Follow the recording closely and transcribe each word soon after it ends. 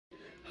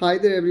Hi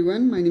there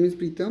everyone, my name is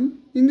Preetham.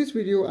 In this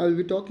video, I will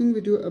be talking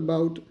with you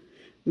about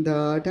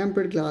the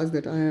tempered glass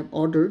that I have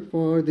ordered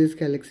for this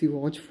Galaxy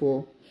Watch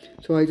 4.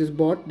 So I just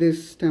bought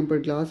this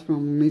tempered glass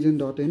from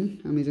Amazon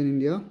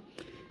India.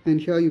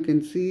 And here you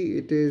can see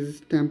it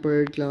is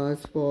tempered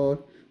glass for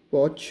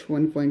watch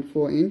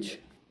 1.4 inch.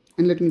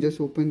 And let me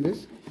just open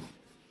this.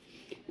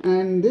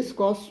 And this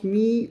cost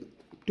me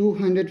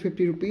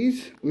 250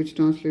 rupees, which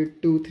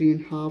translates to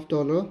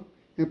 $3.50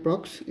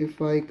 approx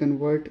if I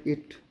convert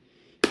it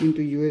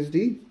into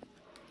USD.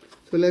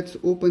 So let's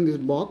open this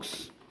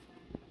box,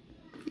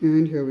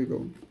 and here we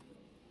go.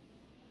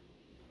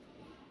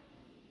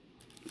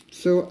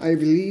 So I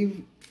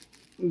believe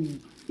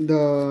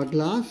the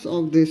glass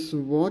of this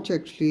watch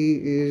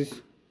actually is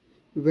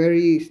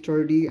very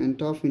sturdy and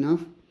tough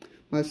enough,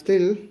 but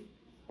still,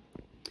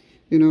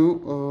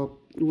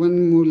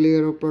 one more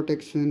layer of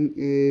protection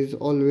is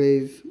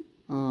always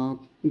a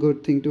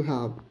good thing to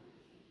have.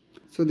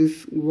 So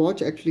this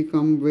watch actually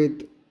comes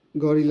with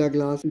Gorilla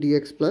Glass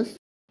DX Plus.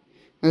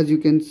 As you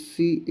can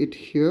see it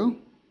here,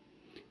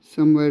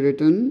 somewhere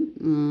written,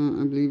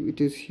 I believe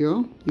it is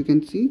here, you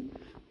can see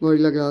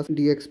Gorilla Glass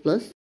DX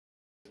Plus,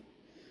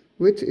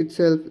 which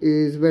itself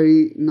is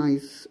very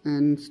nice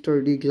and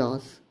sturdy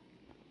glass.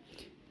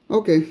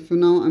 Okay, so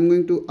now I'm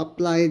going to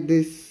apply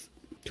this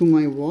to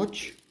my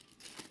watch,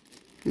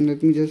 and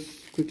let me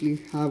just quickly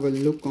have a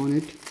look on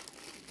it,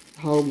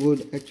 how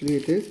good actually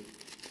it is.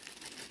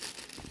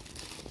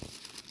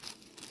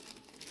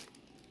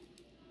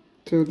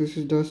 So this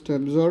is dust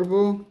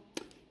absorber,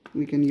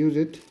 we can use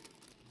it,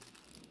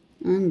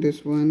 and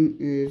this one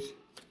is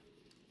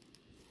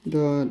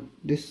the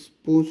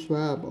dispose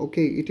swab.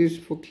 Okay, it is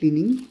for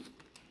cleaning,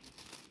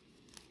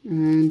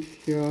 and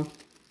here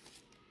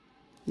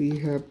we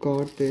have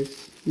got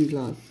this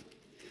glass.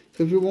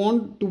 So if you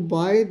want to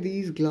buy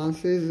these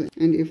glasses,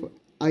 and if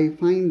I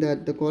find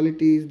that the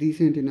quality is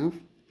decent enough,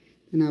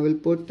 then I will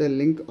put the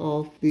link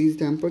of these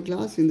tempered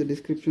glass in the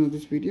description of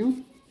this video.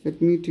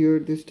 Let me tear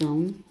this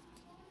down.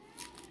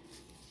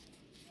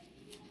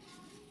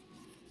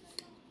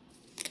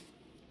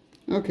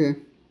 Okay,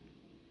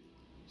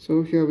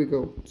 so here we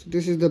go. So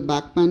this is the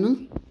back panel,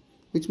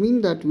 which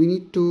means that we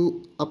need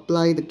to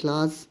apply the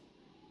glass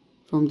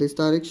from this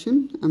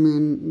direction. I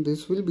mean,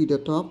 this will be the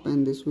top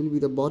and this will be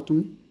the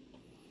bottom.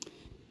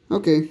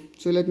 Okay,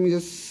 so let me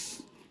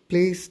just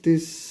place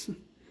this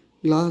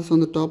glass on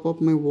the top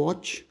of my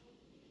watch,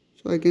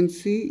 so I can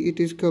see it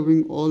is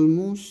covering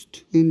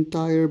almost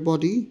entire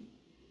body,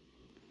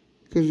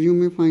 because you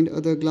may find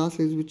other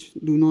glasses which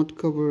do not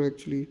cover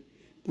actually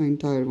the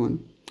entire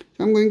one.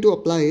 So I'm going to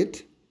apply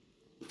it.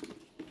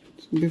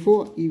 So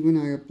before even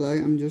I apply,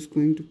 I'm just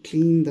going to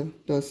clean the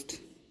dust.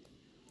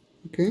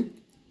 Okay,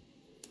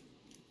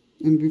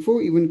 and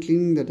before even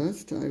cleaning the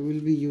dust, I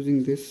will be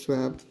using this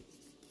swab.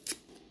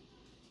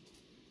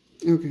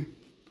 Okay,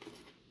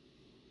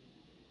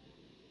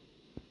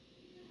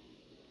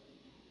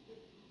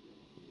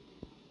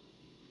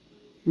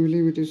 I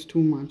believe it is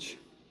too much.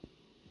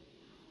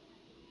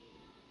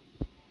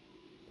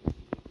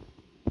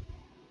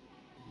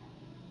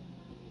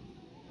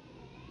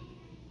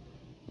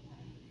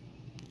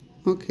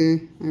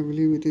 Okay, I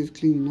believe it is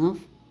clean enough.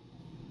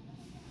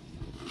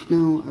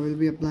 Now I will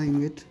be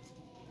applying it.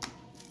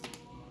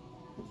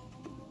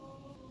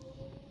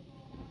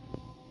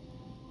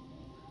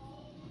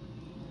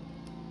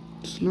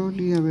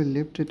 Slowly I will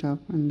lift it up,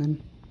 and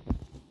then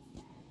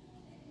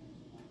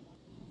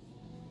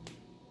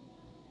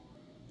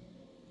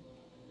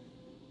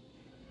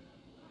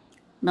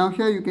now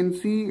here you can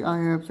see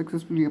I have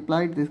successfully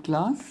applied this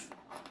glass,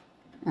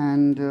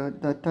 and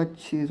the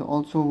touch is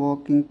also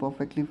working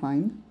perfectly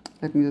fine.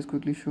 Let me just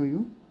quickly show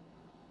you.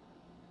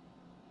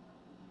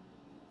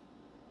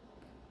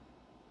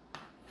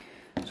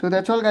 So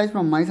that's all guys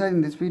from my side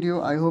in this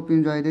video. I hope you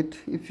enjoyed it.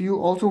 If you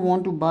also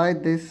want to buy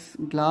this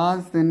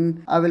glass,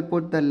 then I will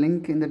put the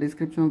link in the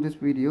description of this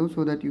video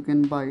so that you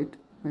can buy it.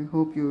 I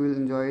hope you will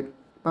enjoy it.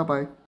 Bye bye.